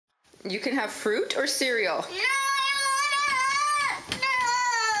You can have fruit or cereal.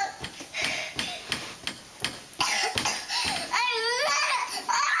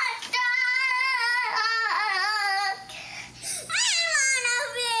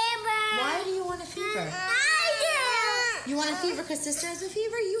 Why do you want a fever? You want a fever because sister has a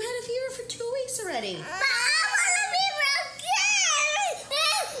fever? You had a fever for 2 weeks already. But I want a fever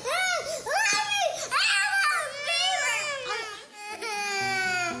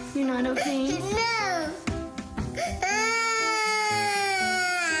again. You're not okay? No.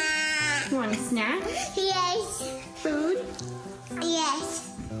 You want a snack? Yes. Food?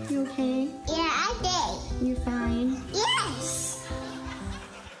 Yes. You okay? Yeah, I did. You fine? Yes.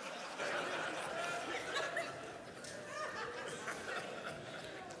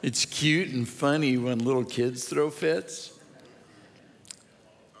 It's cute and funny when little kids throw fits.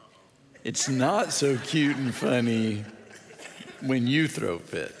 It's not so cute and funny when you throw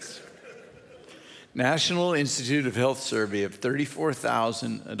fits. National Institute of Health survey of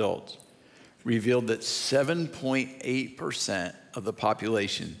 34,000 adults revealed that 7.8% of the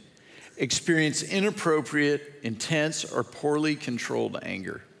population experience inappropriate, intense, or poorly controlled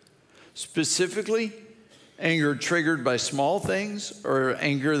anger. Specifically, anger triggered by small things or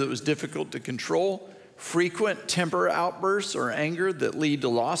anger that was difficult to control, frequent temper outbursts or anger that lead to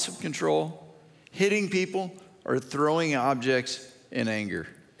loss of control, hitting people, or throwing objects in anger.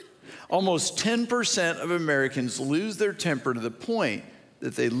 Almost 10% of Americans lose their temper to the point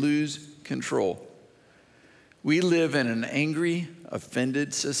that they lose control. We live in an angry,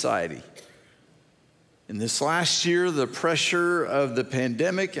 offended society. In this last year, the pressure of the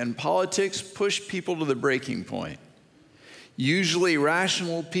pandemic and politics pushed people to the breaking point. Usually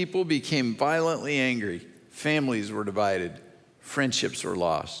rational people became violently angry. Families were divided. Friendships were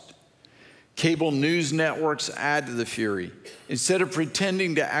lost. Cable news networks add to the fury. Instead of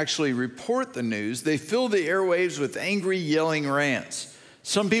pretending to actually report the news, they fill the airwaves with angry, yelling rants.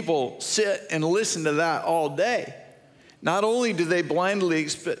 Some people sit and listen to that all day. Not only do they blindly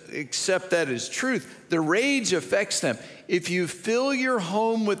accept that as truth, the rage affects them. If you fill your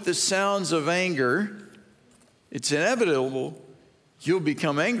home with the sounds of anger, it's inevitable you'll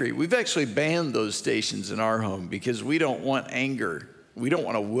become angry. We've actually banned those stations in our home because we don't want anger. We don't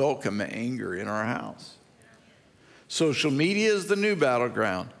want to welcome anger in our house. Social media is the new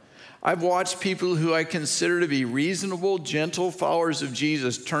battleground. I've watched people who I consider to be reasonable, gentle followers of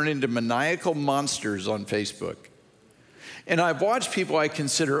Jesus turn into maniacal monsters on Facebook. And I've watched people I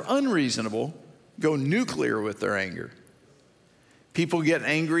consider unreasonable go nuclear with their anger. People get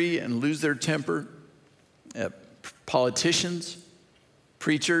angry and lose their temper at politicians,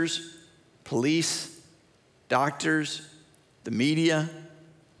 preachers, police, doctors, the media,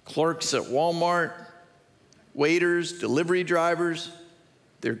 clerks at Walmart, waiters, delivery drivers,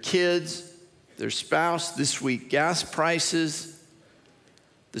 their kids, their spouse, this week gas prices,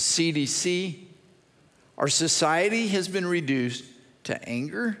 the CDC. Our society has been reduced to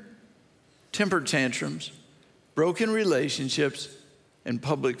anger, temper tantrums, broken relationships, and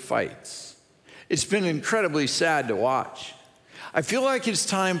public fights. It's been incredibly sad to watch. I feel like it's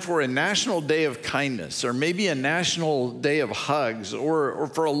time for a national day of kindness, or maybe a national day of hugs, or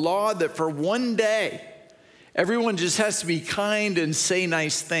for a law that for one day, everyone just has to be kind and say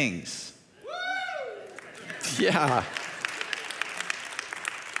nice things. Yeah.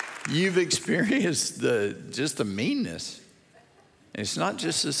 You've experienced just the meanness. And it's not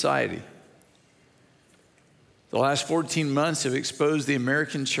just society. The last 14 months have exposed the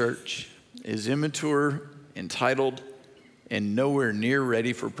American church as immature, entitled, and nowhere near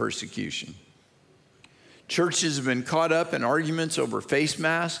ready for persecution. Churches have been caught up in arguments over face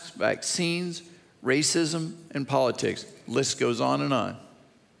masks, vaccines, racism, and politics. List goes on and on.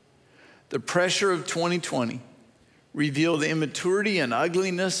 The pressure of 2020 revealed the immaturity and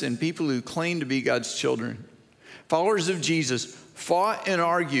ugliness in people who claim to be God's children. Followers of Jesus fought and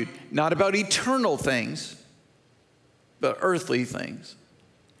argued not about eternal things, but earthly things.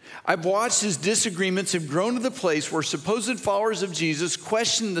 I've watched as disagreements have grown to the place where supposed followers of Jesus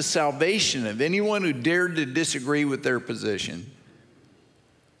questioned the salvation of anyone who dared to disagree with their position.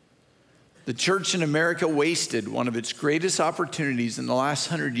 The church in America wasted one of its greatest opportunities in the last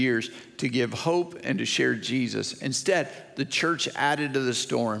 100 years to give hope and to share Jesus. Instead, the church added to the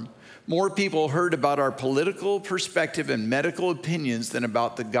storm. More people heard about our political perspective and medical opinions than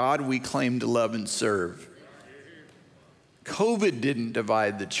about the God we claim to love and serve. COVID didn't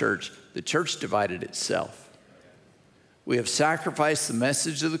divide the church divided itself. We have sacrificed the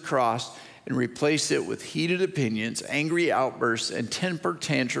message of the cross and replaced it with heated opinions, angry outbursts, and temper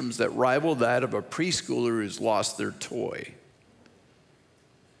tantrums that rival that of a preschooler who's lost their toy.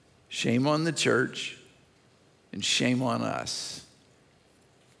 Shame on the church, and shame on us.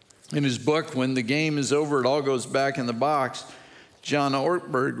 In his book, When the Game is Over, It All Goes Back in the Box, John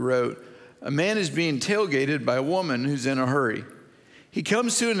Ortberg wrote, a man is being tailgated by a woman who's in a hurry. He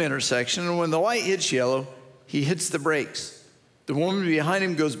comes to an intersection, and when the light hits yellow, he hits the brakes. The woman behind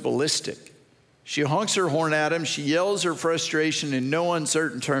him goes ballistic. She honks her horn at him. She yells her frustration in no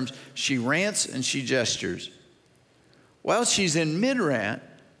uncertain terms. She rants and she gestures. While she's in mid-rant,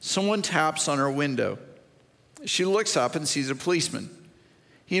 someone taps on her window. She looks up and sees a policeman.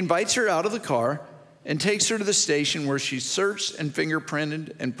 He invites her out of the car and takes her to the station where she's searched and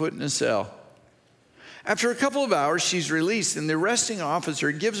fingerprinted and put in a cell. After a couple of hours, she's released, and the arresting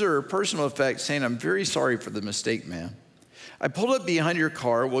officer gives her her personal effects, saying, I'm very sorry for the mistake, ma'am. I pulled up behind your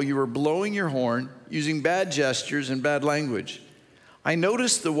car while you were blowing your horn, using bad gestures and bad language. I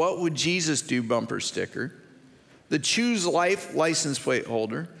noticed the What Would Jesus Do bumper sticker, the Choose Life license plate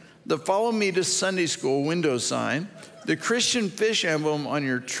holder, the Follow Me to Sunday School window sign, the Christian fish emblem on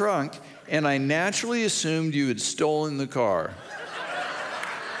your trunk, and I naturally assumed you had stolen the car.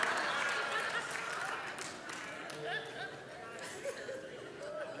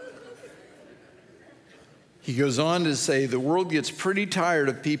 He goes on to say, the world gets pretty tired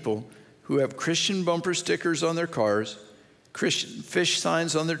of people who have Christian bumper stickers on their cars, Christian fish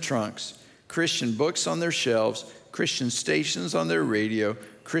signs on their trunks, Christian books on their shelves, Christian stations on their radio,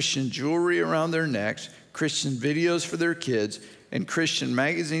 Christian jewelry around their necks, Christian videos for their kids, and Christian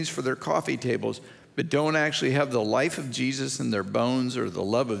magazines for their coffee tables, but don't actually have the life of Jesus in their bones or the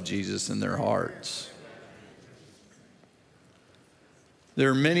love of Jesus in their hearts. There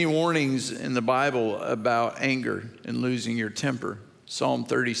are many warnings in the Bible about anger and losing your temper. Psalm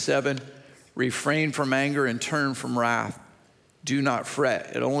 37, refrain from anger and turn from wrath. Do not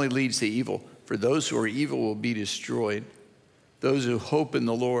fret, it only leads to evil. For those who are evil will be destroyed. Those who hope in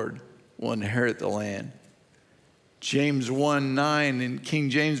the Lord will inherit the land. James 1:9 in King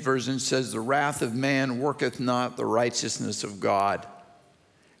James Version says, the wrath of man worketh not the righteousness of God.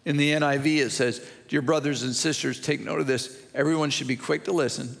 In the NIV it says, dear brothers and sisters, take note of this. Everyone should be quick to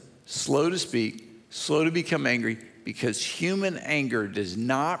listen, slow to speak, slow to become angry, because human anger does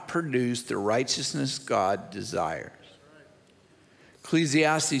not produce the righteousness God desires.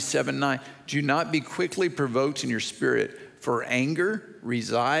 Ecclesiastes 7:9, do not be quickly provoked in your spirit, for anger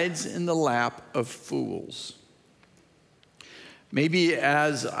resides in the lap of fools. Maybe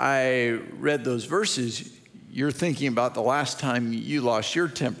as I read those verses, you're thinking about the last time you lost your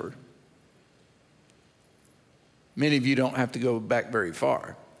temper. Many of you don't have to go back very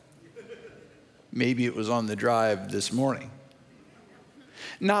far. Maybe it was on the drive this morning.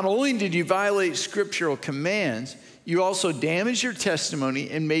 Not only did you violate scriptural commands, you also damaged your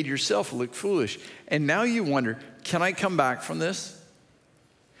testimony and made yourself look foolish. And now you wonder, can I come back from this?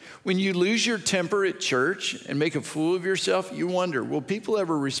 When you lose your temper at church and make a fool of yourself, you wonder, will people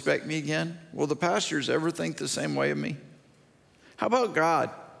ever respect me again? Will the pastors ever think the same way of me? How about God?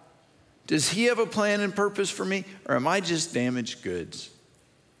 Does he have a plan and purpose for me, or am I just damaged goods?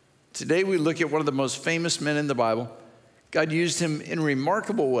 Today we look at one of the most famous men in the Bible. God used him in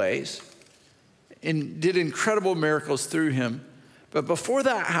remarkable ways and did incredible miracles through him. But before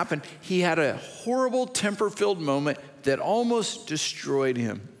that happened, he had a horrible temper-filled moment that almost destroyed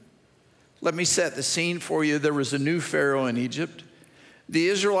him. Let me set the scene for you. There was a new Pharaoh in Egypt. The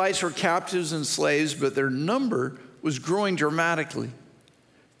Israelites were captives and slaves, but their number was growing dramatically.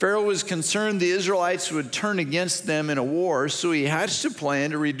 Pharaoh was concerned the Israelites would turn against them in a war, so he hatched a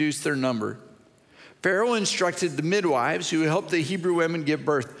plan to reduce their number. Pharaoh instructed the midwives who helped the Hebrew women give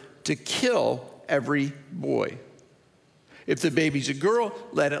birth to kill every boy. If the baby's a girl,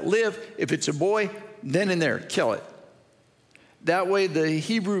 let it live. If it's a boy, then and there, kill it. That way the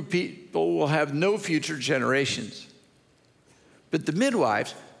Hebrew people will have no future generations. But the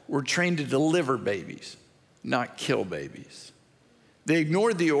midwives were trained to deliver babies, not kill babies. They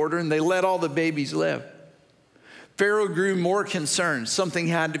ignored the order and they let all the babies live. Pharaoh grew more concerned. Something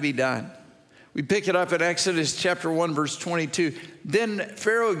had to be done. We pick it up in Exodus chapter 1, verse 22. Then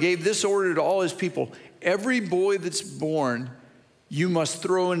Pharaoh gave this order to all his people. Every boy that's born, you must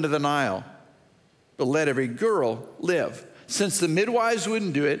throw into the Nile, but let every girl live. Since the midwives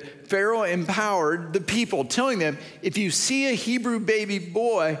wouldn't do it, Pharaoh empowered the people, telling them, if you see a Hebrew baby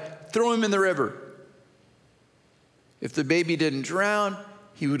boy, throw him in the river. If the baby didn't drown,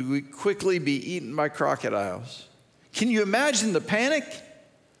 he would quickly be eaten by crocodiles. Can you imagine the panic?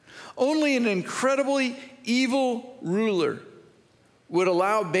 Only an incredibly evil ruler would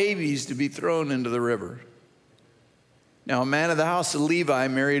allow babies to be thrown into the river. Now, a man of the house of Levi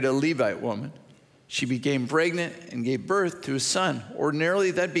married a Levite woman. She became pregnant and gave birth to a son.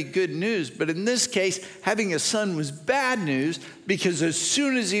 Ordinarily, that'd be good news. But in this case, having a son was bad news because as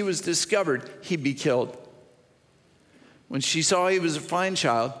soon as he was discovered, he'd be killed. When she saw he was a fine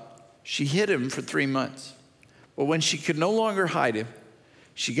child, she hid him for 3 months. But when she could no longer hide him,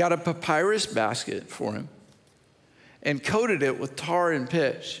 she got a papyrus basket for him and coated it with tar and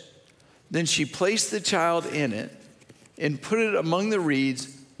pitch. Then she placed the child in it and put it among the reeds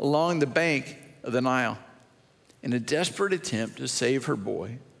along the bank of the Nile in a desperate attempt to save her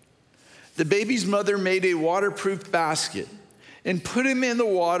boy. The baby's mother made a waterproof basket and put him in the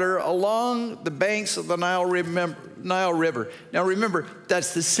water along the banks of the Nile River. Now remember,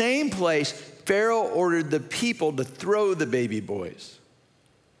 that's the same place Pharaoh ordered the people to throw the baby boys.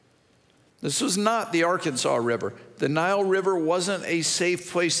 This was not the Arkansas River. The Nile River wasn't a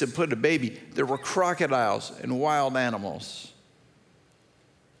safe place to put a baby. There were crocodiles and wild animals.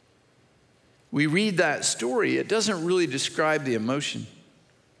 We read that story, it doesn't really describe the emotion.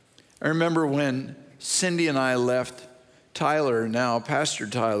 I remember when Cindy and I left Tyler, now Pastor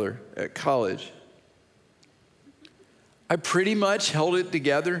Tyler, at college. I pretty much held it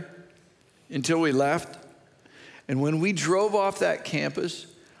together until we left. And when we drove off that campus,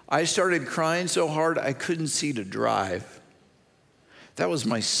 I started crying so hard I couldn't see to drive. That was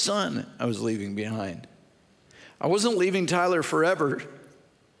my son I was leaving behind. I wasn't leaving Tyler forever.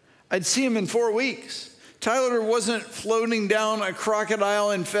 I'd see him in 4 weeks. Tyler wasn't floating down a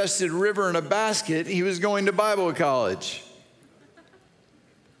crocodile-infested river in a basket. He was going to Bible college.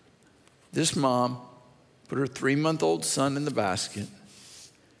 This mom put her 3-month-old son in the basket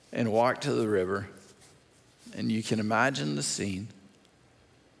and walked to the river. And you can imagine the scene.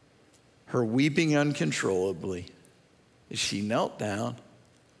 Her weeping uncontrollably as she knelt down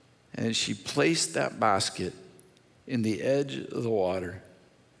and as she placed that basket in the edge of the water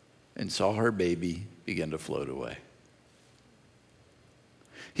and saw her baby begin to float away.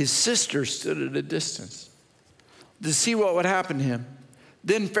 His sister stood at a distance to see what would happen to him.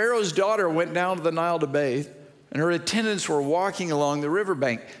 Then Pharaoh's daughter went down to the Nile to bathe, and her attendants were walking along the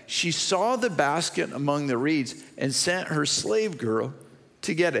riverbank. She saw the basket among the reeds and sent her slave girl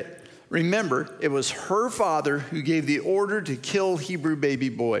to get it. Remember, it was her father who gave the order to kill Hebrew baby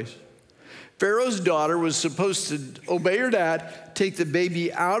boys. Pharaoh's daughter was supposed to obey her dad, take the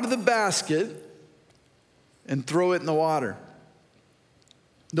baby out of the basket, and throw it in the water.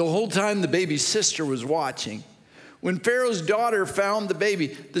 The whole time the baby's sister was watching. When Pharaoh's daughter found the baby,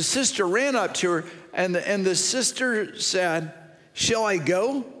 the sister ran up to her, and the sister said, "Shall I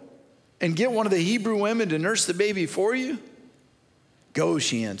go and get one of the Hebrew women to nurse the baby for you?" "Go,"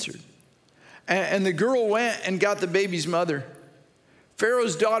 she answered. And the girl went and got the baby's mother.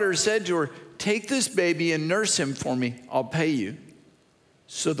 Pharaoh's daughter said to her, "Take this baby and nurse him for me. I'll pay you."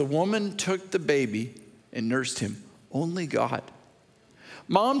 So the woman took the baby and nursed him. Only God.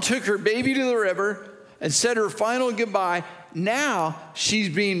 Mom took her baby to the river and said her final goodbye. Now she's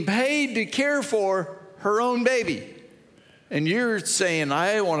being paid to care for her own baby. And you're saying,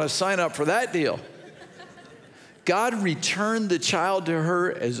 I want to sign up for that deal. God returned the child to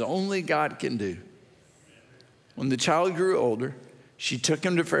her as only God can do. When the child grew older, she took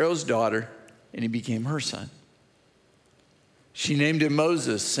him to Pharaoh's daughter, and he became her son. She named him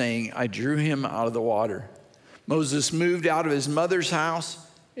Moses, saying, "I drew him out of the water." Moses moved out of his mother's house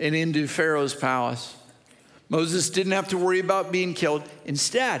and into Pharaoh's palace. Moses didn't have to worry about being killed.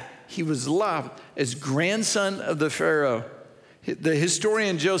 Instead, he was loved as grandson of the Pharaoh. The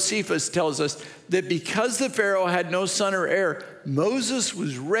historian Josephus tells us that because the Pharaoh had no son or heir, Moses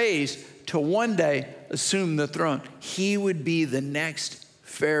was raised to one day assume the throne. He would be the next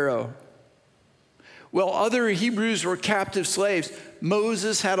Pharaoh. While other Hebrews were captive slaves,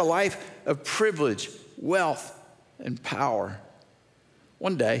 Moses had a life of privilege, wealth, and power.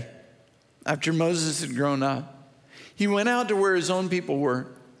 One day, after Moses had grown up, he went out to where his own people were,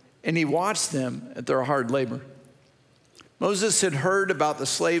 and he watched them at their hard labor. Moses had heard about the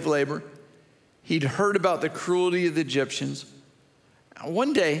slave labor. He'd heard about the cruelty of the Egyptians.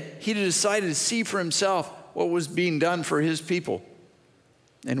 One day, he decided to see for himself what was being done for his people.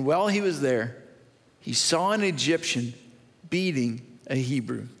 And while he was there, he saw an Egyptian beating a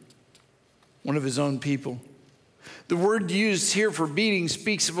Hebrew, one of his own people. The word used here for beating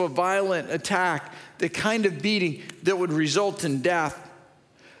speaks of a violent attack, the kind of beating that would result in death.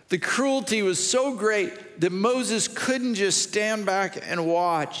 The cruelty was so great that Moses couldn't just stand back and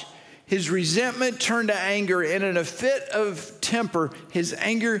watch. His resentment turned to anger, and in a fit of temper, his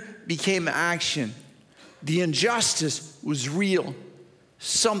anger became action. The injustice was real.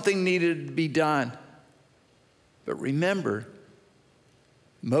 Something needed to be done. But remember,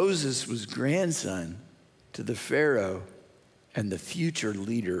 Moses was grandson to the Pharaoh and the future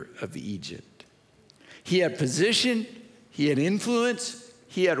leader of Egypt. He had position, he had influence,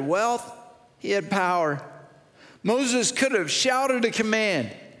 he had wealth, he had power. Moses could have shouted a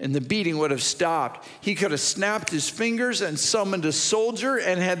command and the beating would have stopped. He could have snapped his fingers and summoned a soldier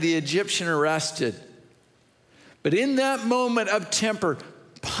and had the Egyptian arrested. But in that moment of temper,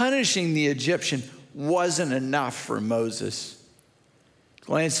 punishing the Egyptian wasn't enough for Moses.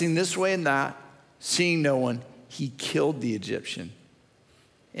 Glancing this way and that, seeing no one, he killed the Egyptian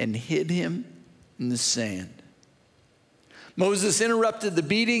and hid him in the sand. Moses interrupted the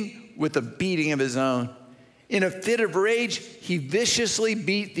beating with a beating of his own. In a fit of rage, he viciously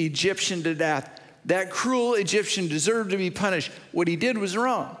beat the Egyptian to death. That cruel Egyptian deserved to be punished. What he did was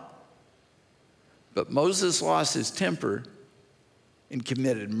wrong. But Moses lost his temper and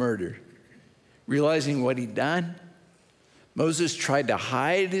committed murder. Realizing what he'd done, Moses tried to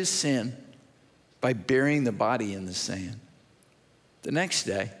hide his sin by burying the body in the sand. The next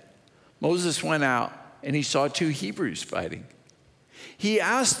day, Moses went out and he saw two Hebrews fighting. He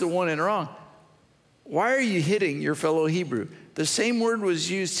asked the one in wrong, "Why are you hitting your fellow Hebrew?" The same word was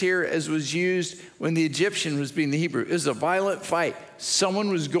used here as was used when the Egyptian was beating the Hebrew. It was a violent fight. Someone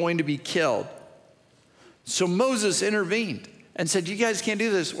was going to be killed. So Moses intervened and said, "You guys can't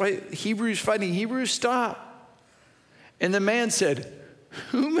do this. Why, Hebrews fighting Hebrews? Stop." And the man said,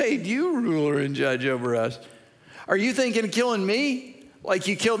 "Who made you ruler and judge over us? Are you thinking of killing me like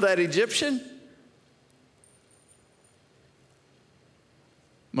you killed that Egyptian?"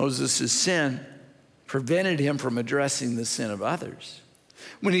 Moses' sin prevented him from addressing the sin of others.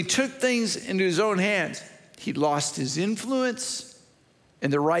 When he took things into his own hands, he lost his influence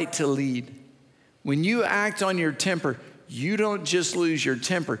and the right to lead. When you act on your temper, you don't just lose your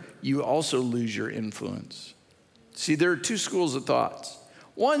temper, you also lose your influence. See, there are two schools of thoughts.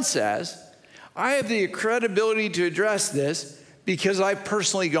 One says, I have the credibility to address this because I've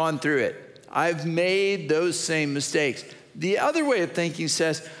personally gone through it. I've made those same mistakes. The other way of thinking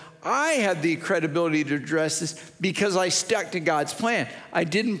says, I have the credibility to address this because I stuck to God's plan. I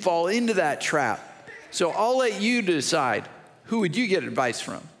didn't fall into that trap. So I'll let you decide. Who would you get advice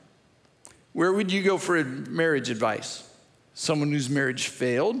from? Where would you go for marriage advice? Someone whose marriage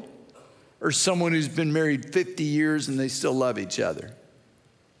failed? Or someone who's been married 50 years and they still love each other?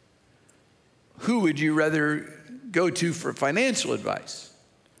 Who would you rather go to for financial advice?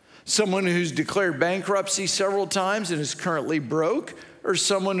 Someone who's declared bankruptcy several times and is currently broke? Or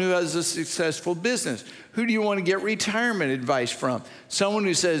someone who has a successful business? Who do you want to get retirement advice from? Someone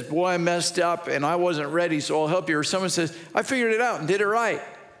who says, boy, I messed up and I wasn't ready, so I'll help you. Or someone says, I figured it out and did it right.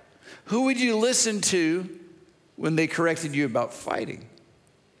 Who would you listen to when they corrected you about fighting?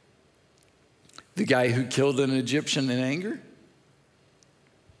 The guy who killed an Egyptian in anger?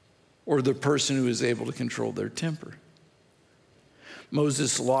 Or the person who was able to control their temper?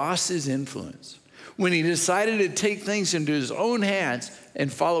 Moses lost his influence when he decided to take things into his own hands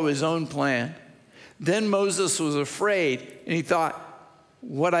and follow his own plan. Then Moses was afraid and he thought,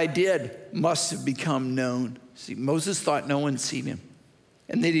 what I did must have become known. See, Moses thought no one seen him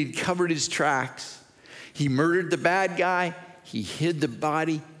and that he'd covered his tracks. He murdered the bad guy, he hid the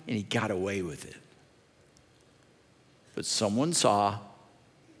body, and he got away with it. But someone saw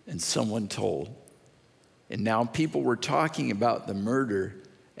and someone told. And now people were talking about the murder,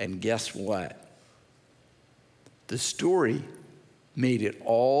 and guess what? The story made it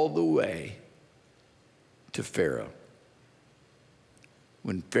all the way to Pharaoh.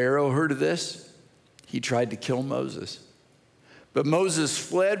 When Pharaoh heard of this, he tried to kill Moses. But Moses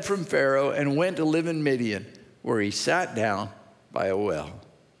fled from Pharaoh and went to live in Midian, where he sat down by a well.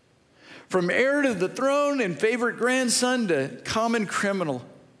 From heir to the throne and favorite grandson to common criminal,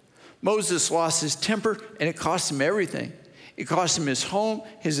 Moses lost his temper, and it cost him everything. It cost him his home,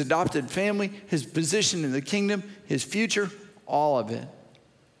 his adopted family, his position in the kingdom, his future, all of it.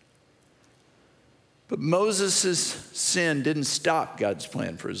 But Moses' sin didn't stop God's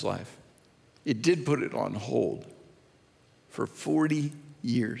plan for his life. It did put it on hold for 40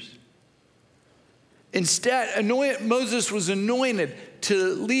 years. Instead, Moses was anointed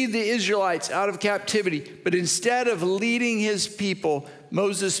to lead the Israelites out of captivity. But instead of leading his people,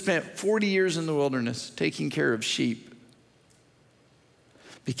 Moses spent 40 years in the wilderness taking care of sheep.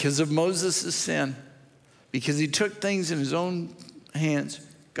 Because of Moses' sin, because he took things in his own hands,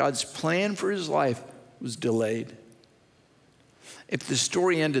 God's plan for his life was delayed. If the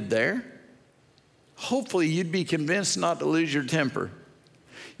story ended there, hopefully you'd be convinced not to lose your temper.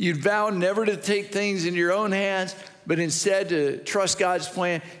 You'd vow never to take things in your own hands, but instead to trust God's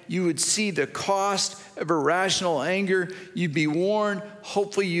plan. You would see the cost of irrational anger. You'd be warned.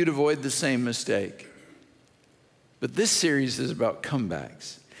 Hopefully you'd avoid the same mistake. But this series is about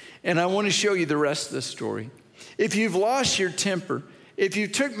comebacks. And I want to show you the rest of the story. If you've lost your temper, if you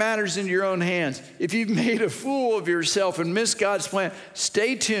took matters into your own hands, if you've made a fool of yourself and missed God's plan,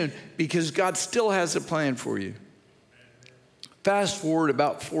 stay tuned because God still has a plan for you. Fast forward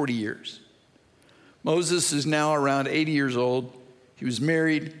about 40 years. Moses is now around 80 years old. He was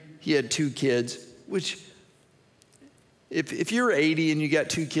married. He had 2 kids, which if you're 80 and you got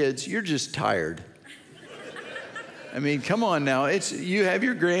 2 kids, you're just tired. I mean, come on now. You have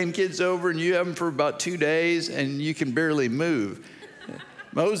your grandkids over and you have them for about 2 days and you can barely move.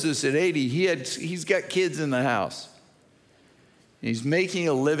 Moses at 80, he's got kids in the house. He's making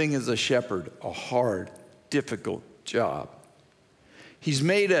a living as a shepherd, a hard, difficult job. He's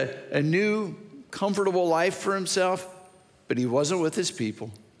made a new, comfortable life for himself, but he wasn't with his people.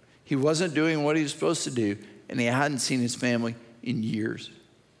 He wasn't doing what he was supposed to do, and he hadn't seen his family in years.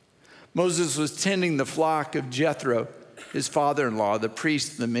 Moses was tending the flock of Jethro, his father-in-law, the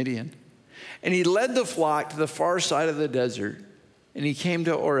priest of the Midian. And he led the flock to the far side of the desert, and he came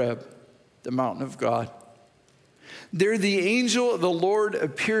to Horeb, the mountain of God. There the angel of the Lord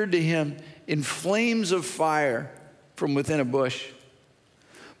appeared to him in flames of fire from within a bush.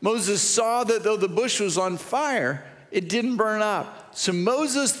 Moses saw that though the bush was on fire, it didn't burn up. So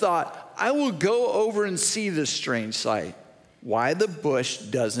Moses thought, I will go over and see this strange sight, why the bush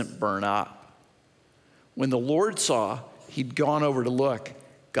doesn't burn up. When the Lord saw he'd gone over to look,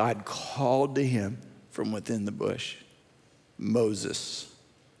 God called to him from within the bush, Moses,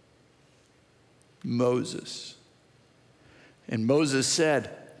 Moses. And Moses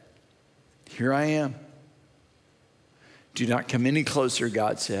said, here I am. Do not come any closer,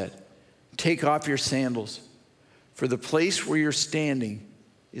 God said. Take off your sandals, for the place where you're standing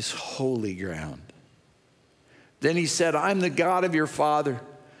is holy ground. Then he said, I'm the God of your father,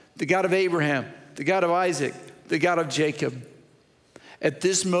 the God of Abraham, the God of Isaac, the God of Jacob. At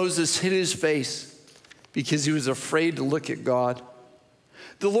this, Moses hid his face because he was afraid to look at God.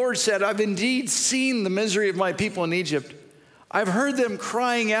 The Lord said, I've indeed seen the misery of my people in Egypt. I've heard them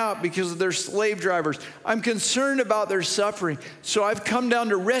crying out because of their slave drivers. I'm concerned about their suffering. So I've come down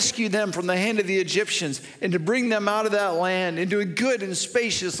to rescue them from the hand of the Egyptians and to bring them out of that land into a good and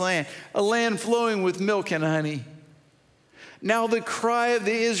spacious land, a land flowing with milk and honey. Now the cry of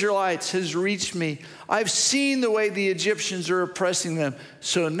the Israelites has reached me. I've seen the way the Egyptians are oppressing them.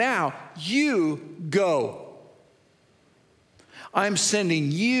 So now you go. I'm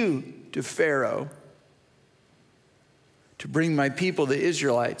sending you to Pharaoh to bring my people, the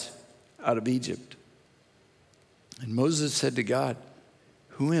Israelites, out of Egypt. And Moses said to God,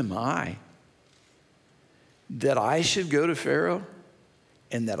 who am I that I should go to Pharaoh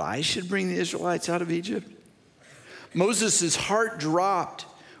and that I should bring the Israelites out of Egypt? Moses' heart dropped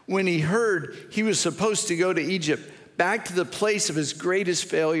when he heard he was supposed to go to Egypt, back to the place of his greatest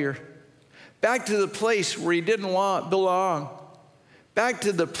failure, back to the place where he didn't belong, back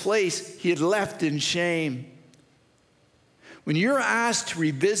to the place he had left in shame. When you're asked to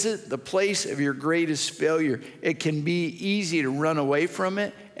revisit the place of your greatest failure, it can be easy to run away from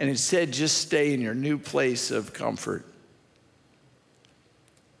it and instead just stay in your new place of comfort.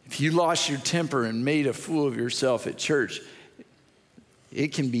 If you lost your temper and made a fool of yourself at church,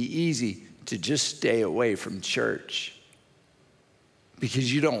 it can be easy to just stay away from church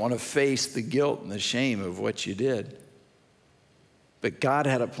because you don't want to face the guilt and the shame of what you did. But God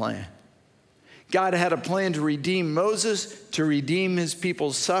had a plan. God had a plan to redeem Moses, to redeem his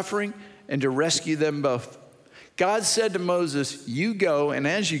people's suffering, and to rescue them both. God said to Moses, you go, and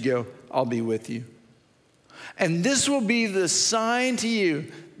as you go, I'll be with you. And this will be the sign to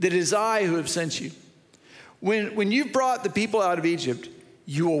you that it is I who have sent you. When you've brought the people out of Egypt,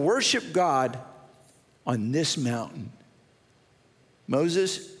 you will worship God on this mountain.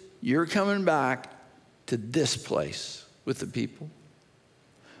 Moses, you're coming back to this place with the people.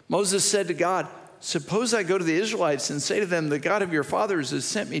 Moses said to God, suppose I go to the Israelites and say to them, the God of your fathers has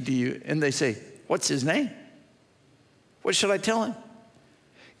sent me to you. And they say, what's his name? What should I tell him?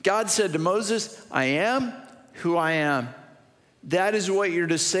 God said to Moses, I am who I am. That is what you're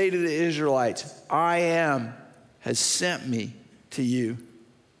to say to the Israelites. I am has sent me to you.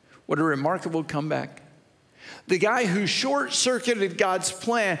 What a remarkable comeback. The guy who short-circuited God's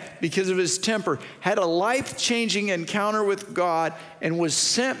plan because of his temper had a life-changing encounter with God and was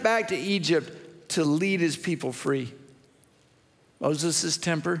sent back to Egypt to lead his people free. Moses'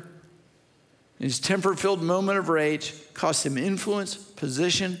 temper His temper-filled moment of rage cost him influence,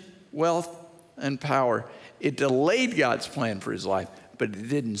 position, wealth, and power. It delayed God's plan for his life, but it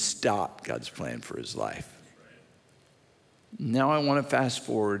didn't stop God's plan for his life. Now I want to fast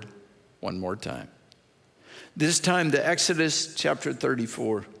forward one more time. This time to Exodus chapter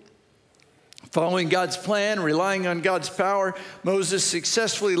 34. Following God's plan, relying on God's power, Moses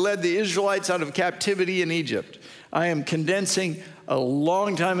successfully led the Israelites out of captivity in Egypt. I am condensing a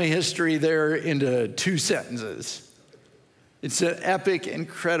long time of history there into 2 sentences. It's an epic,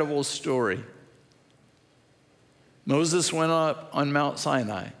 incredible story. Moses went up on Mount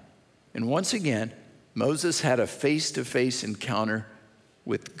Sinai, and once again, Moses had a face-to-face encounter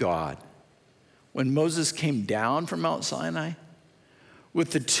with God. When Moses came down from Mount Sinai,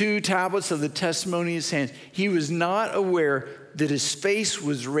 with the 2 tablets of the testimony in his hands, he was not aware that his face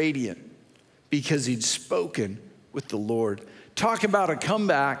was radiant because he'd spoken with the Lord. Talk about a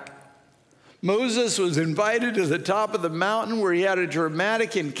comeback. Moses was invited to the top of the mountain where he had a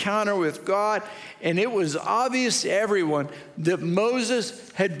dramatic encounter with God, and it was obvious to everyone that Moses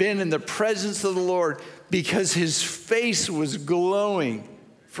had been in the presence of the Lord because his face was glowing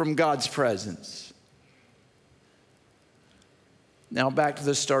from God's presence. Now back to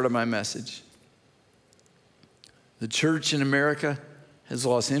the start of my message. The church in America has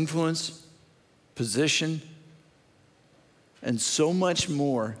lost influence, position, and so much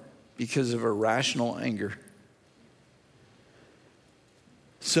more because of irrational anger.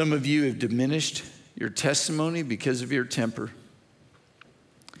 Some of you have diminished your testimony because of your temper.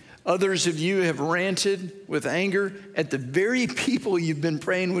 Others of you have ranted with anger at the very people you've been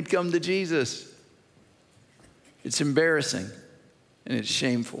praying would come to Jesus. It's embarrassing and it's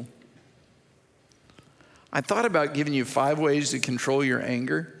shameful. I thought about giving you 5 ways to control your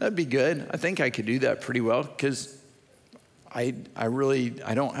anger. That'd be good. I think I could do that pretty well because I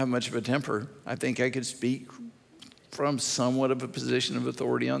don't have much of a temper. I think I could speak from somewhat of a position of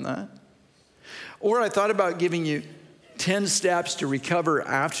authority on that. Or I thought about giving you 10 steps to recover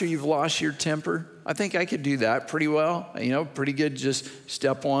after you've lost your temper. I think I could do that pretty well. Pretty good, just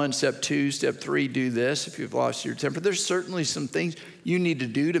step 1, step 2, step 3, do this if you've lost your temper. There's certainly some things you need to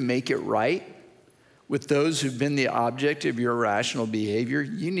do to make it right with those who've been the object of your irrational behavior.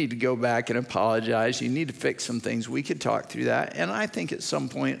 You need to go back and apologize. You need to fix some things. We could talk through that. And I think at some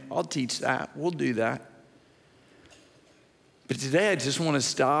point I'll teach that. We'll do that. But today I just want to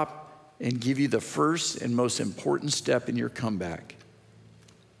stop and give you the first and most important step in your comeback.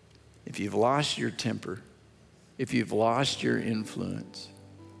 If you've lost your temper, if you've lost your influence,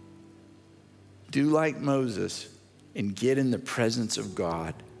 do like Moses and get in the presence of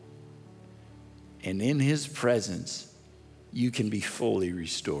God. And in his presence, you can be fully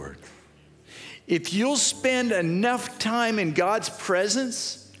restored. If you'll spend enough time in God's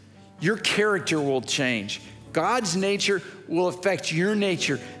presence, your character will change. God's nature will affect your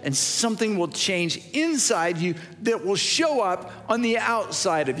nature, and something will change inside you that will show up on the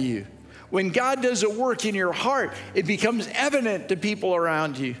outside of you. When God does a work in your heart, it becomes evident to people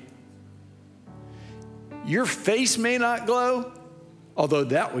around you. Your face may not glow, although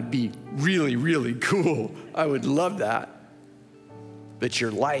that would be really, really cool. I would love that. But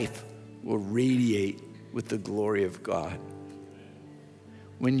your life will radiate with the glory of God.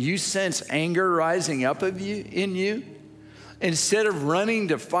 When you sense anger rising up in you, instead of running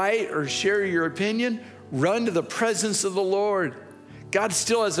to fight or share your opinion, run to the presence of the Lord. God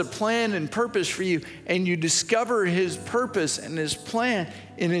still has a plan and purpose for you, and you discover his purpose and his plan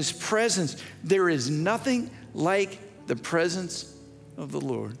in his presence. There is nothing like the presence of the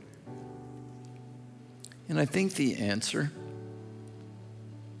Lord. And I think the answer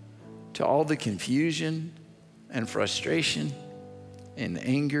to all the confusion and frustration and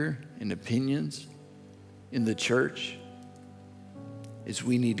anger and opinions in the church is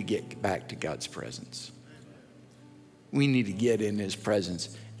we need to get back to God's presence. We need to get in his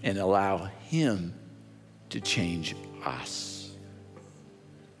presence and allow him to change us.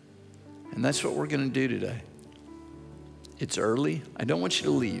 And that's what we're going to do today. It's early. I don't want you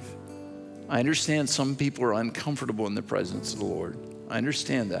to leave. I understand some people are uncomfortable in the presence of the Lord. I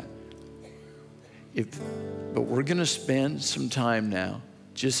understand that. But we're going to spend some time now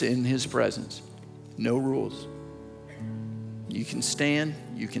just in his presence. No rules. You can stand,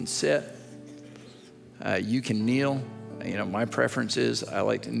 you can sit, you can kneel. My preference is I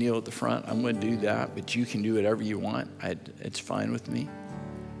like to kneel at the front. I'm going to do that, but you can do whatever you want. It's fine with me.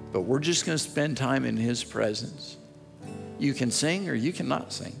 But we're just going to spend time in his presence. You can sing or you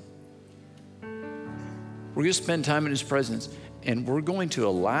cannot sing. We're going to spend time in his presence, and we're going to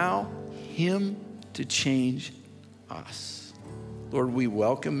allow him to change us. Lord, we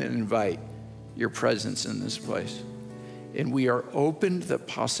welcome and invite your presence in this place. And we are open to the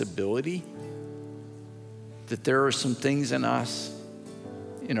possibility that there are some things in us,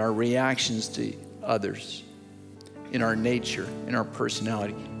 in our reactions to others, in our nature, in our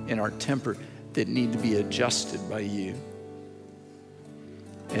personality, in our temper, that need to be adjusted by you.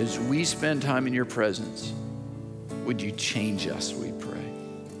 As we spend time in your presence, would you change us, we pray.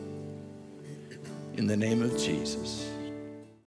 In the name of Jesus.